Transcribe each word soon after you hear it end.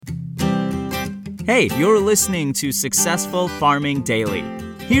Hey, you're listening to Successful Farming Daily.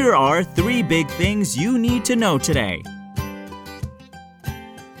 Here are 3 big things you need to know today.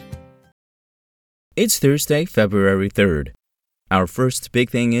 It's Thursday, February 3rd. Our first big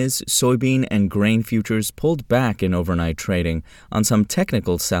thing is soybean and grain futures pulled back in overnight trading on some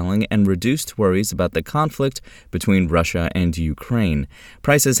technical selling and reduced worries about the conflict between Russia and Ukraine.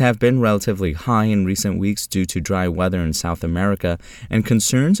 Prices have been relatively high in recent weeks due to dry weather in South America and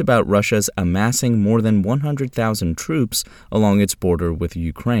concerns about Russia's amassing more than 100,000 troops along its border with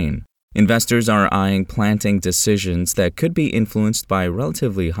Ukraine. Investors are eyeing planting decisions that could be influenced by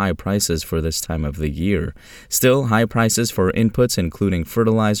relatively high prices for this time of the year. Still, high prices for inputs, including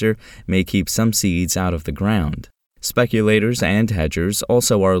fertilizer, may keep some seeds out of the ground. Speculators and hedgers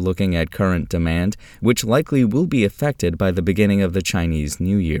also are looking at current demand, which likely will be affected by the beginning of the Chinese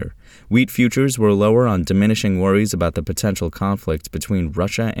New Year. Wheat futures were lower on diminishing worries about the potential conflict between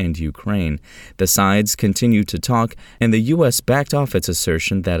Russia and Ukraine. The sides continue to talk, and the U.S. backed off its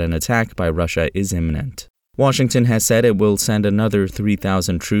assertion that an attack by Russia is imminent. Washington has said it will send another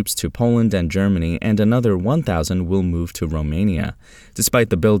 3,000 troops to Poland and Germany, and another 1,000 will move to Romania. Despite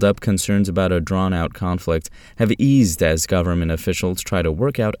the build-up, concerns about a drawn-out conflict have eased as government officials try to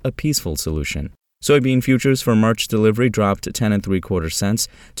work out a peaceful solution. Soybean futures for March delivery dropped 10 3/4 cents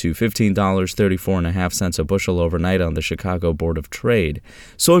to $15.34 a bushel overnight on the Chicago Board of Trade.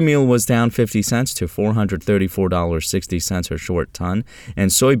 Soy meal was down 50 cents to $434.60 a short ton, and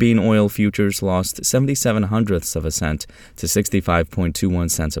soybean oil futures lost 0.77 of a cent to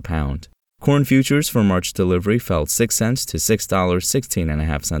 65.21 cents a pound. Corn futures for March delivery fell 6 cents to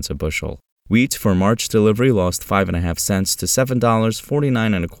 $6.16 a bushel. Wheat for March delivery lost 5.5 cents to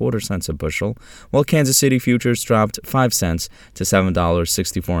 $7.49 a bushel, while Kansas City futures dropped 5 cents to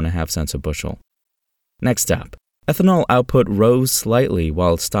 $7.64 a bushel. Next up, ethanol output rose slightly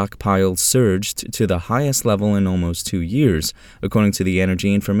while stockpiles surged to the highest level in almost 2 years, according to the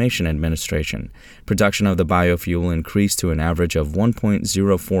Energy Information Administration. Production of the biofuel increased to an average of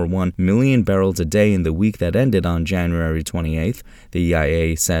 1.041 million barrels a day in the week that ended on January 28th, the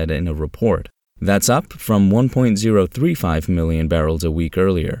EIA said in a report. That's up from 1.035 million barrels a week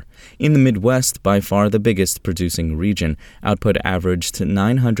earlier. In the Midwest, by far the biggest producing region, output averaged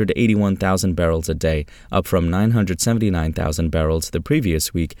 981,000 barrels a day, up from 979,000 barrels the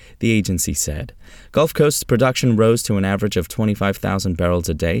previous week, the agency said. Gulf Coast production rose to an average of 25,000 barrels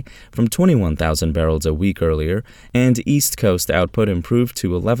a day, from 21,000 barrels a week earlier, and East Coast output improved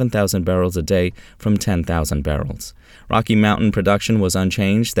to 11,000 barrels a day from 10,000 barrels. Rocky Mountain production was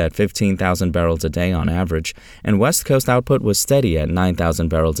unchanged at 15,000 barrels a day on average, and West Coast output was steady at 9,000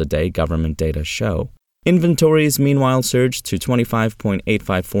 barrels a day, government data show. Inventories, meanwhile, surged to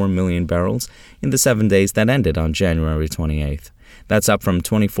 25.854 million barrels in the 7 days that ended on January 28th. That's up from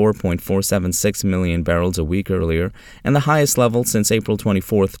 24.476 million barrels a week earlier, and the highest level since April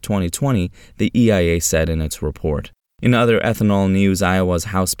 24, 2020, the EIA said in its report. In other ethanol news, Iowa's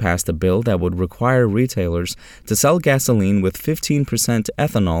House passed a bill that would require retailers to sell gasoline with 15%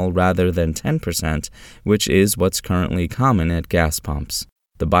 ethanol rather than 10%, which is what's currently common at gas pumps.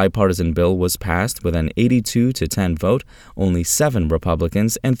 The bipartisan bill was passed with an 82-10 vote. Only 7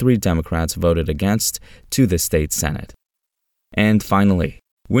 Republicans and 3 Democrats voted against to the state Senate. And finally,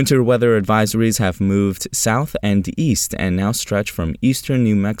 winter weather advisories have moved south and east and now stretch from eastern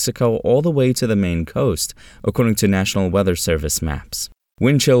New Mexico all the way to the Maine coast, according to National Weather Service maps.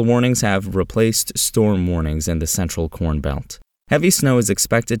 Wind chill warnings have replaced storm warnings in the central Corn Belt. Heavy snow is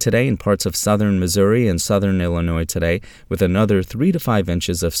expected today in parts of southern Missouri and southern Illinois today, with another 3 to 5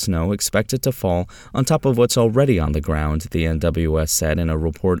 inches of snow expected to fall on top of what's already on the ground, the NWS said in a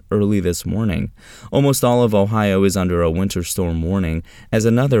report early this morning. Almost all of Ohio is under a winter storm warning, as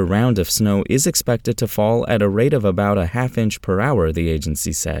another round of snow is expected to fall at a rate of about a half inch per hour, the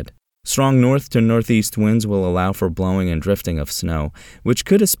agency said. Strong north to northeast winds will allow for blowing and drifting of snow, which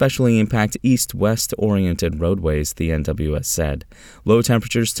could especially impact east-west-oriented roadways, the NWS said. Low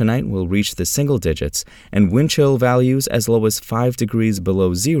temperatures tonight will reach the single digits, and wind chill values as low as 5 degrees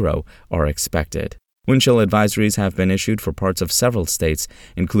below zero are expected. Wind chill advisories have been issued for parts of several states,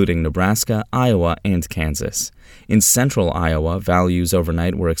 including Nebraska, Iowa, and Kansas. In central Iowa, values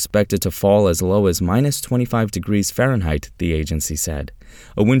overnight were expected to fall as low as minus 25 degrees Fahrenheit, the agency said.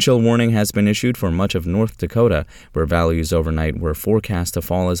 A wind chill warning has been issued for much of North Dakota, where values overnight were forecast to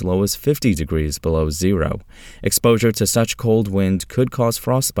fall as low as 50 degrees below zero. Exposure to such cold wind could cause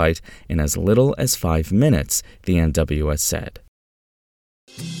frostbite in as little as 5 minutes, the NWS said.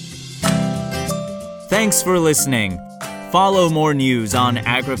 Thanks for listening. Follow more news on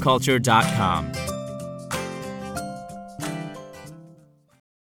agriculture.com.